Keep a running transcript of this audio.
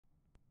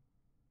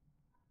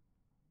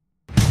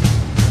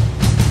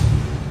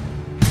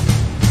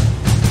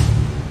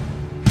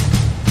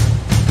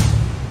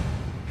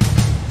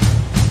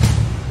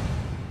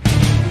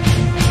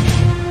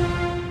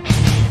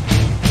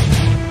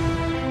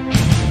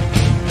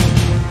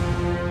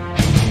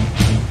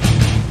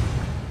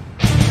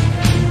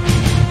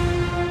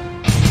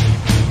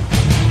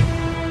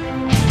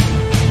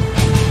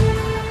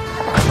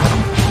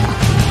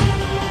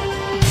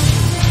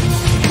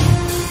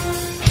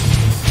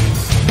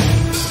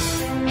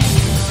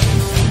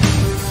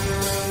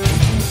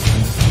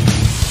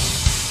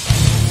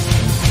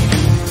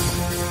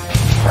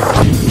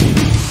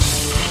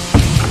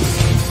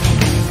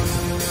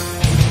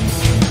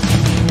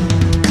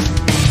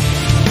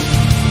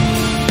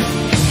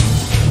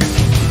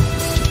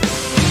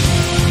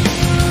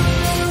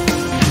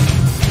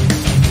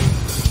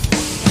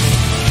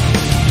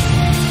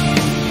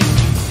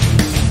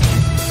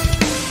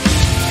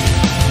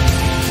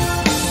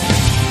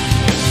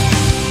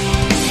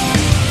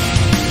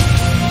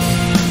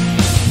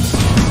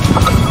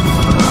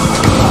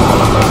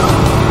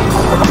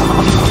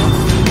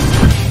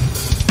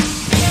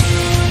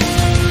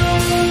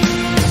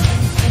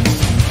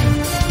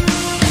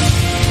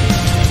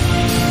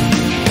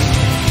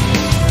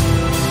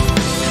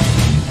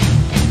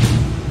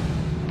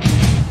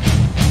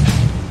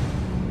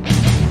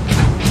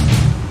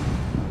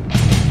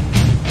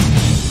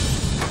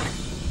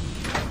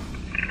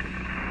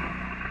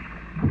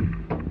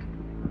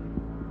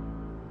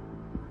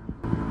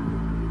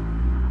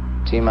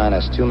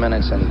T-minus 2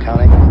 minutes and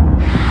counting.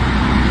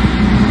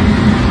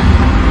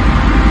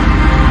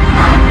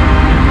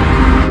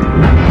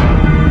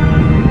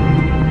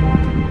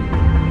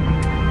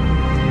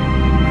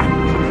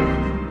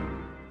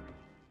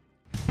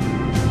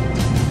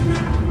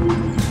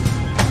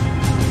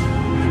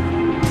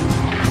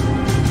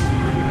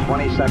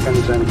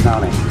 Seconds and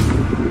counting.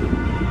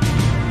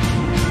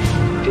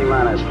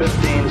 T-minus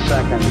 15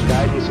 seconds.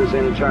 Guidance is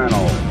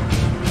internal.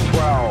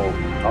 12,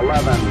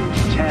 11,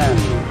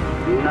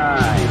 10,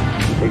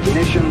 9.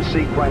 Ignition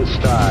sequence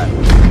start.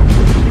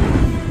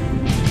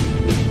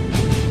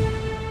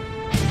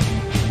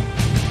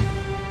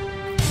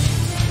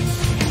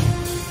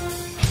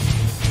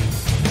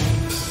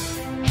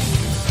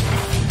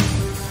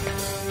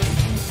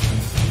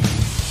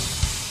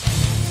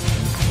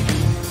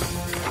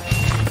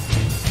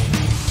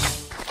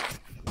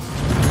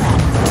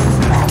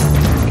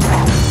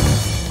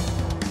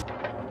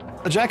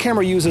 A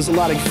jackhammer uses a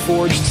lot of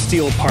forged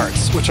steel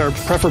parts, which are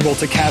preferable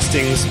to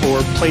castings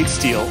or plate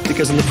steel,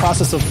 because in the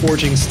process of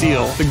forging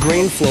steel, the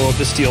grain flow of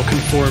the steel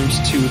conforms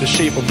to the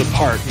shape of the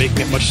part, making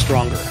it much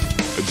stronger.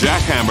 A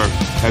jackhammer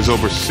has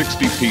over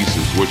 60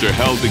 pieces, which are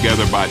held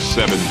together by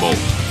 7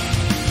 bolts.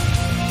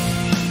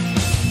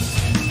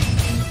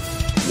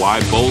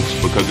 Why bolts?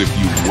 Because if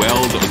you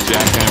weld a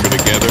jackhammer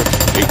together,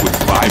 it would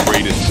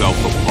vibrate itself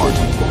apart.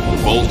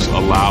 The bolts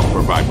allow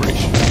for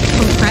vibration.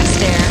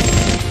 Compressed air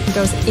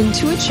goes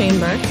into a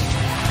chamber,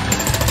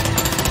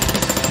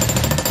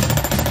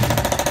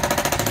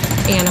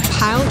 and a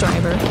pile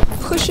driver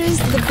pushes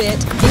the bit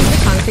into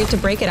the concrete to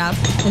break it up,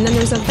 and then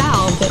there's a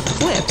valve that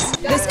flips.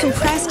 This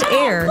compressed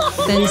air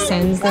then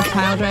sends the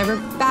pile driver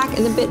back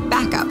and the bit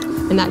back up,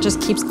 and that just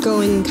keeps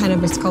going, kind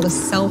of what's called a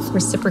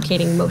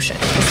self-reciprocating motion.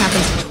 This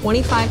happens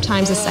 25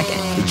 times a second.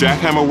 The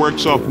jackhammer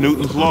works off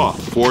Newton's law,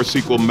 force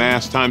equal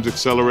mass times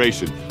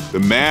acceleration. The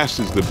mass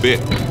is the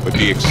bit, but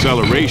the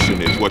acceleration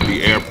is what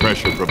the air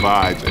pressure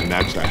provides, and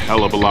that's a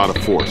hell of a lot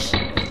of force.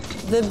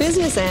 The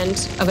business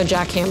end of a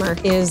jackhammer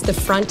is the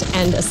front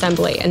end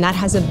assembly, and that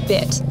has a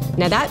bit.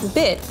 Now that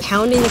bit,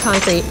 pounding the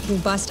concrete, can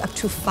bust up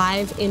to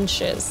 5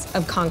 inches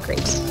of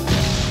concrete.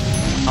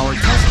 Our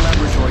test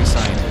laboratory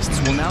scientists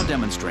will now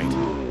demonstrate.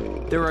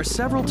 There are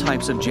several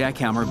types of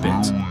jackhammer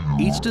bits,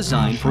 each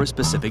designed for a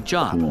specific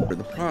job.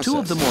 2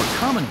 of the more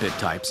common bit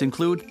types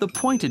include the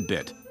pointed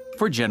bit,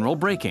 for general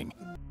braking,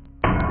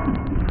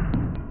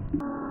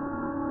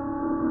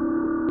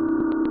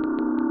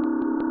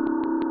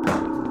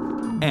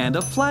 and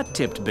a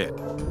flat-tipped bit,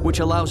 which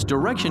allows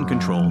direction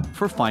control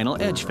for final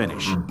edge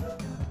finish.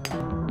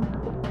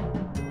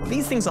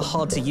 These things are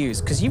hard to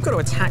use because you've got to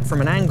attack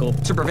from an angle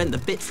to prevent the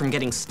bit from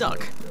getting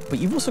stuck. But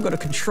you've also got to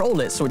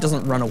control it so it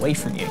doesn't run away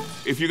from you.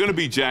 If you're going to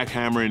be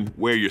jackhammering,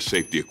 wear your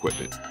safety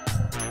equipment.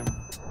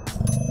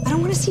 I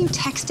don't want to see you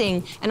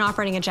texting and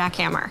operating a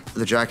jackhammer.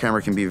 The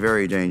jackhammer can be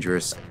very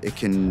dangerous. It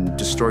can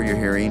destroy your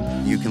hearing.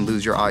 You can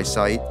lose your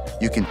eyesight.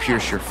 You can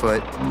pierce your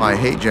foot. I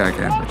hate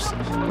jackhammers.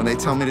 When they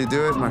tell me to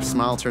do it, my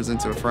smile turns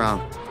into a frown.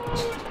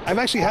 I've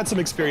actually had some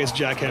experience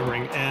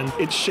jackhammering, and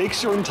it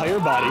shakes your entire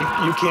body.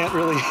 You can't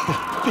really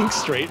think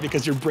straight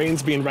because your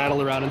brain's being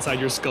rattled around inside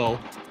your skull.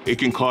 It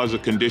can cause a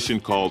condition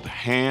called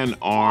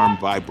hand-arm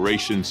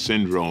vibration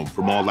syndrome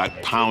from all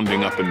that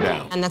pounding up and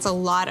down. And that's a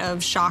lot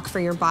of shock for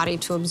your body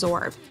to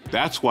absorb.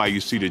 That's why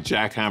you see the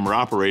jackhammer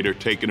operator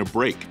taking a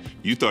break.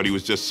 You thought he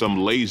was just some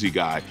lazy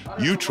guy.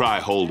 You try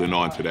holding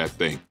on to that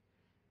thing.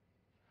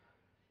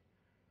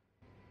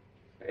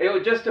 It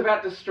was just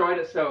about destroyed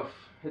itself,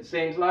 it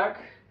seems like.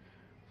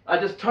 I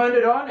just turned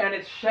it on and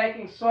it's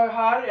shaking so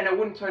hard and it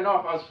wouldn't turn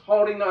off. I was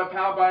holding the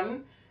power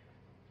button,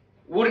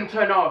 wouldn't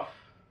turn off.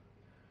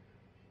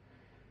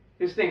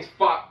 This thing's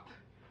fucked.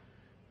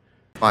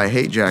 I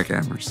hate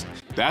jackhammers.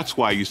 That's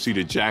why you see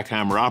the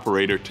jackhammer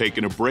operator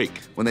taking a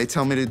break. When they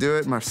tell me to do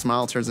it, my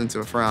smile turns into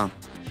a frown.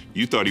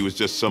 You thought he was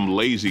just some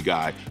lazy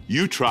guy.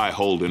 You try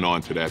holding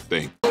on to that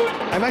thing.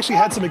 I've actually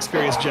had some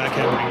experience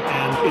jackhammering,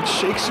 and it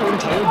shakes your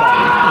entire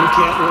body. You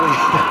can't really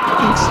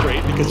think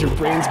straight because your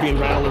brain's being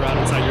rattled around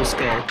inside your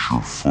skull.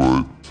 Your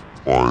foot.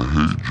 I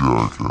hate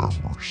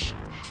jackhammers.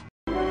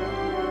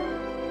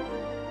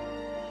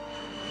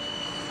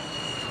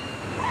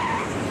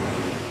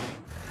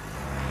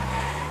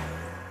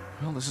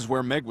 Well, this is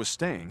where Meg was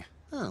staying.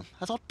 Oh,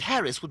 I thought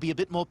Paris would be a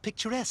bit more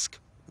picturesque.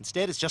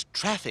 Instead, it's just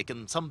traffic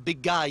and some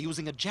big guy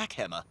using a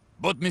jackhammer.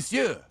 But,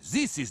 monsieur,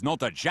 this is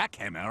not a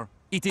jackhammer.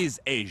 It is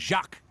a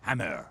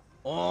JaCkHAMMER.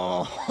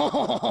 Oh.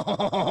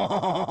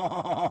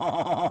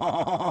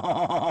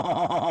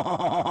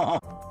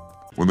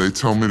 When they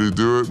tell me to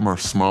do it, my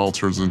smile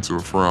turns into a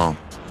frown.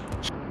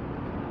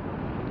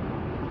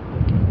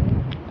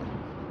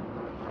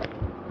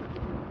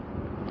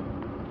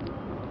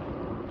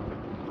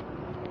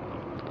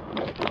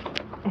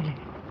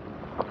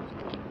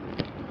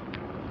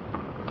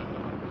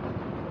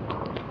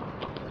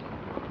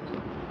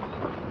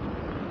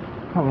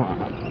 Come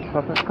on,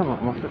 Papa, come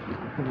on, Master.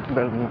 It's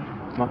better than that.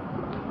 Come on.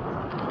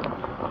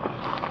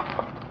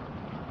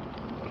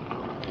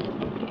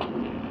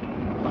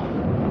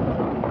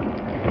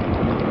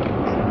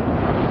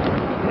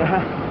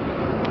 Yeah.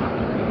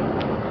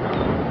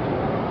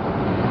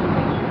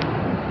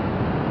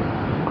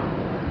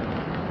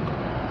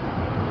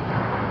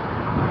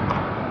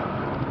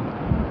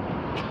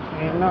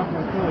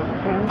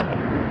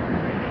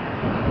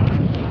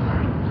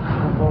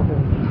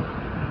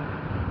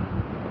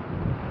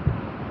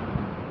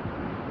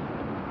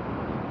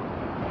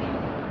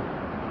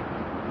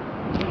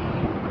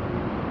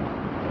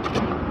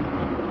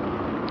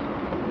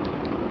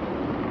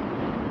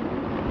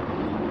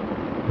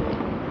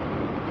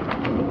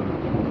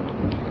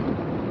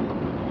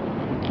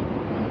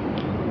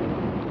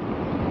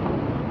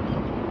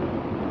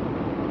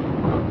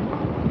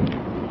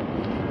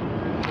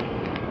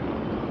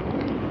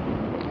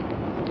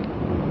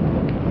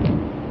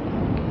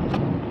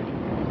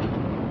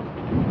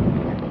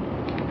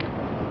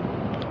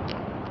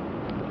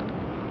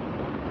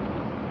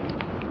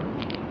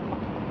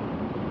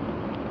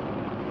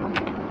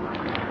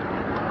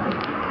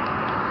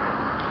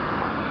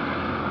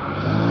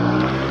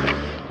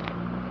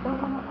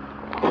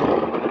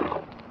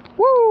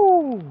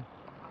 Ooh.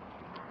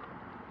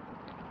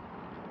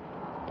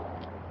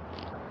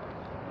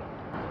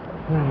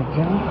 There we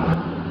go.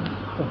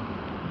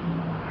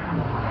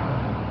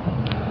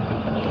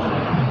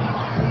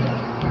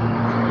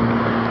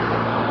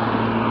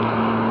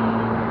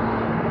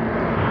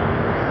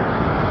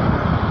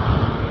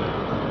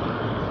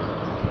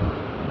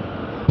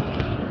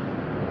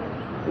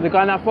 The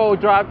guy in that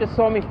four-wheel drive just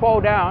saw me fall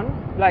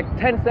down like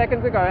 10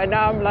 seconds ago, and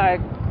now I'm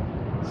like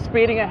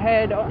speeding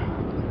ahead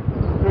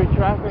through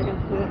traffic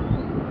and shit.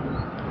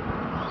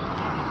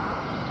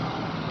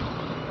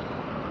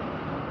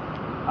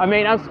 I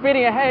mean, I'm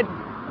speeding ahead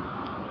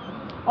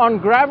on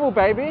gravel,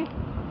 baby,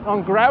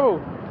 on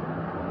gravel.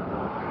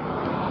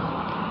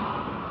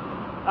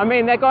 I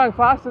mean, they're going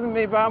faster than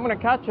me, but I'm gonna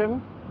catch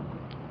them.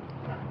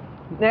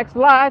 Next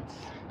lights,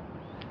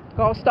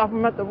 go stop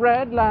them at the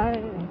red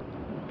light.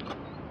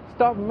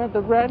 Stop them at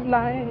the red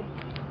light.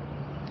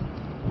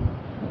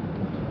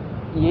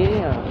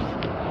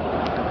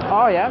 Yeah.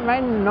 Oh yeah,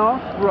 Main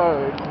North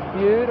Road.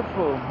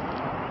 Beautiful.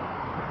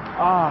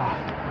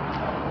 Ah.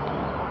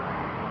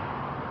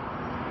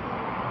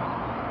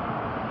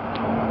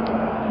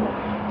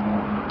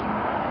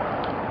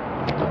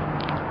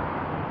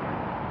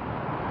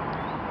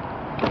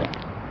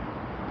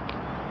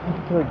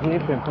 Good gear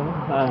people.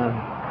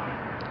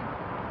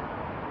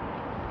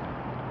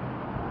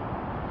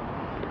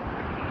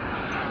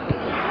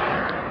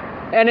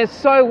 And it's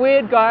so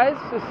weird, guys.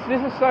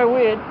 This is so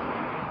weird.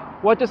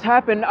 What just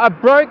happened? I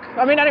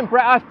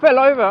fell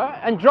over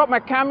and dropped my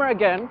camera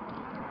again.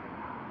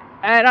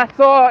 And I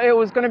thought it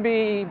was going to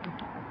be,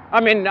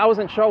 I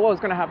wasn't sure what was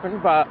going to happen,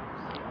 but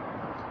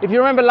if you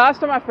remember last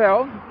time I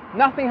fell,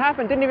 nothing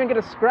happened, didn't even get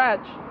a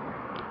scratch.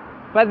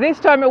 But this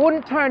time it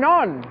wouldn't turn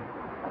on,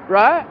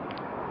 right?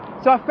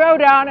 So I fell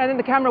down and then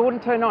the camera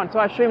wouldn't turn on. So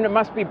I assumed it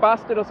must be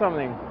busted or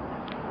something.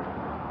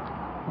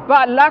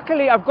 But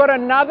luckily I've got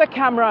another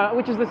camera,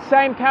 which is the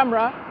same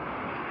camera,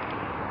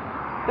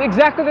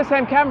 exactly the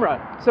same camera.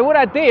 So what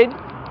I did,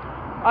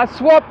 I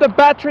swapped the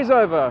batteries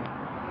over.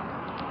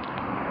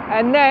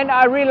 And then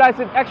I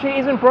realized it actually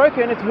isn't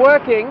broken, it's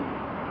working.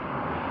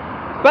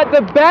 But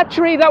the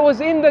battery that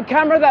was in the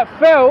camera that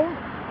fell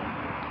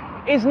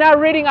is now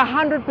reading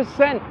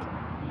 100%,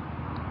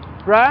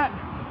 right?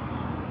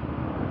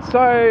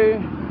 So,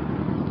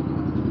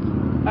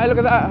 hey, look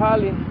at that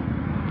Harley.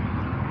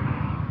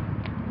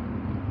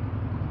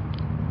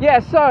 Yeah,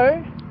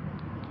 so,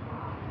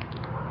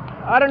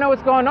 I don't know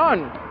what's going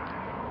on.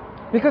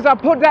 Because I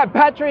put that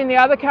battery in the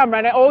other camera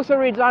and it also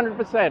reads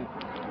 100%.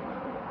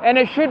 And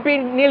it should be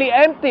nearly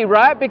empty,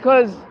 right?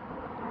 Because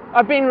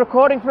I've been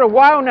recording for a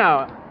while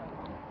now.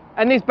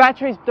 And these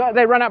batteries,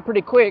 they run out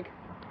pretty quick.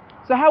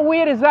 So how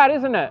weird is that,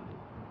 isn't it?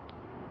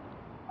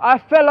 I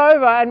fell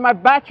over and my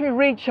battery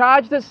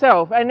recharged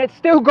itself and it's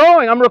still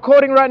going. I'm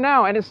recording right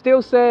now and it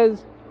still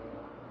says,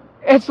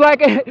 it's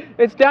like,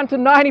 it's down to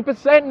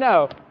 90%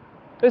 now.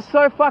 It's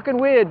so fucking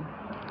weird.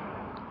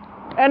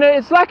 And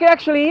it's like it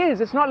actually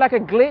is. It's not like a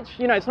glitch,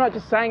 you know, it's not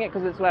just saying it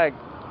because it's like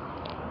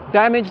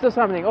damaged or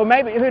something. Or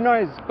maybe, who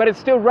knows, but it's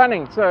still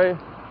running. So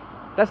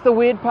that's the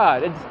weird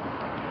part.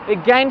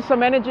 It gained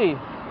some energy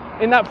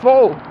in that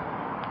fall.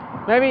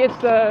 Maybe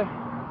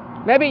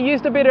maybe it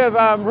used a bit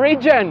of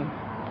regen.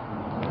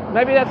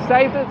 Maybe that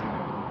saved it.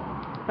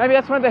 Maybe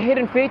that's one of the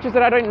hidden features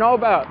that I don't know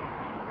about.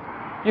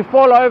 You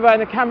fall over and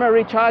the camera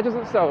recharges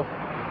itself.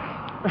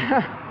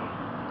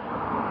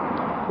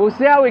 We'll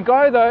see how we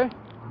go though.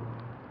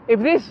 If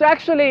this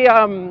actually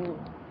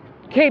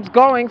keeps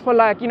going for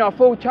like, you know, a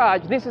full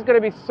charge, this is going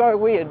to be so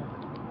weird.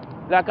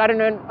 Like I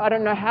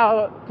don't know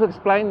how to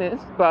explain this,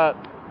 but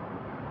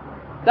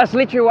that's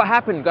literally what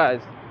happened,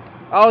 guys.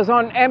 I was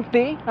on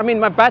empty.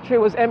 My battery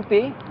was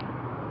empty.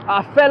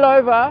 I fell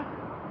over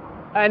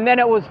and then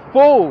it was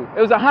full.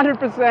 It was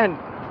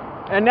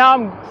 100%. And now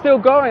I'm still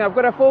going. I've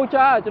got a full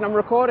charge and I'm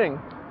recording.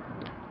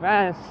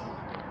 Man, it's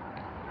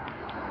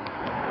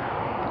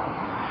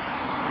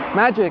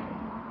magic.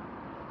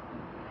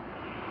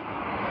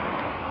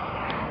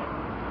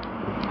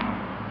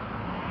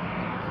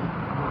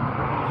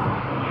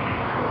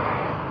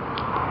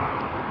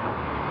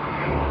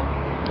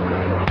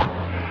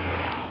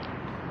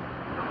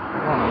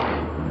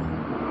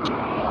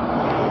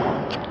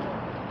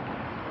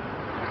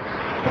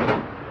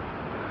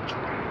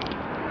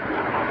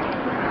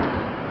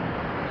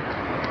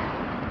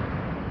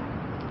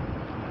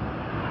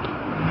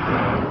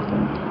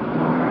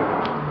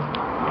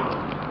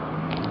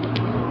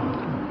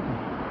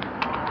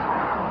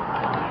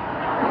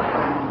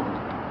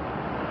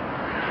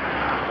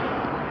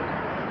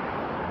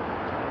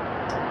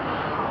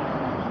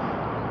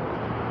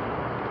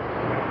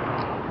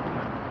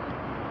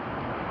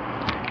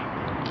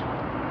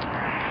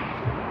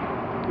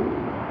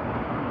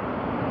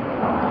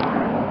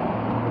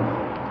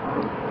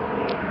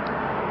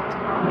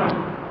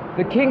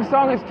 The King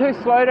song is too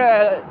slow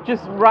to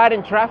just ride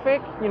in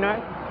traffic, you know.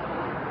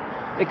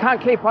 It can't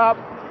keep up,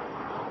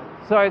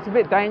 so it's a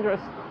bit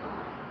dangerous.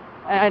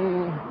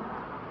 And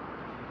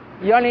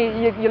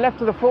you're left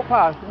to the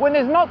footpath. When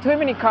there's not too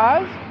many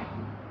cars,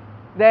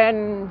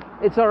 then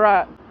it's all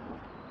right.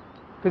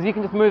 because you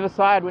can just move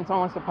aside when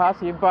someone wants to pass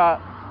you. But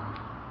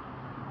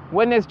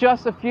when there's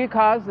just a few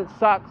cars, it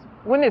sucks.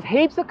 When there's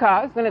heaps of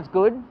cars, then it's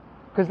good,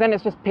 because then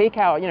it's just peak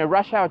hour, you know,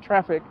 rush hour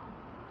traffic.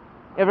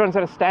 Everyone's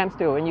at a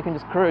standstill and you can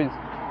just cruise.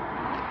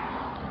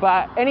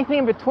 But anything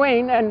in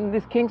between, and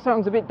this King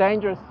Song's a bit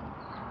dangerous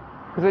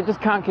because it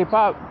just can't keep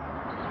up.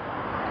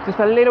 Just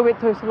a little bit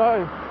too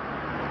slow.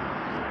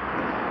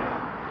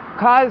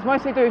 Cars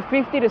mostly do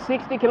 50 to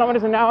 60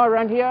 kilometers an hour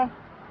around here,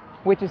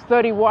 which is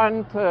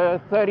 31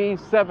 to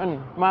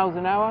 37 miles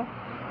an hour.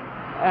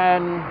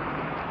 And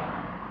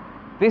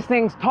this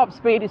thing's top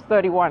speed is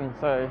 31,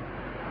 so.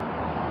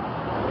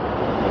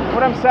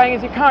 What I'm saying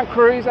is you can't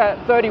cruise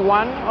at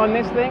 31 on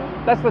this thing.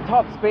 That's the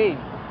top speed.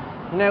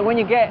 You know, when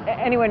you get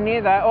anywhere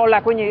near that, or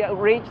like when you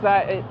reach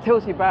that, it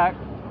tilts you back.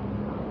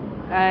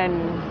 And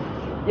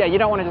yeah, you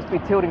don't want to just be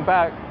tilting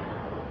back.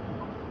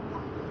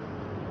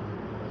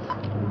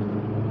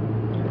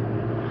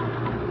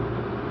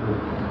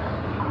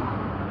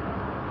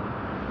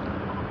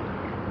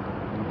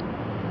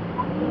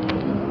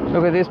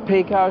 Look at this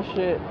peak hour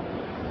shit.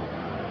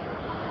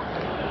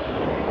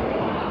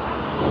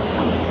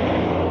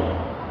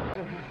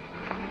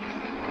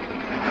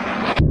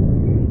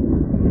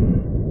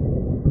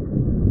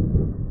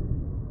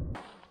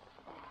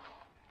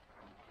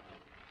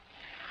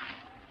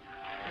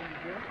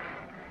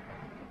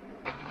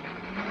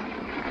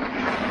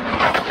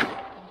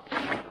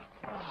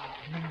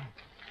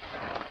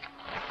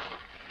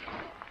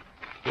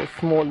 It's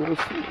small,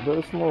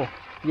 very small.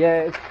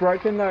 Yeah, it's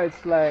broken though.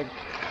 It's like,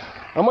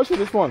 how much is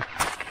this one?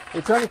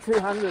 it's only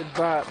 200,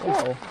 but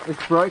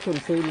it's broken.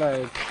 See,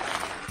 like,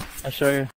 I'll show you.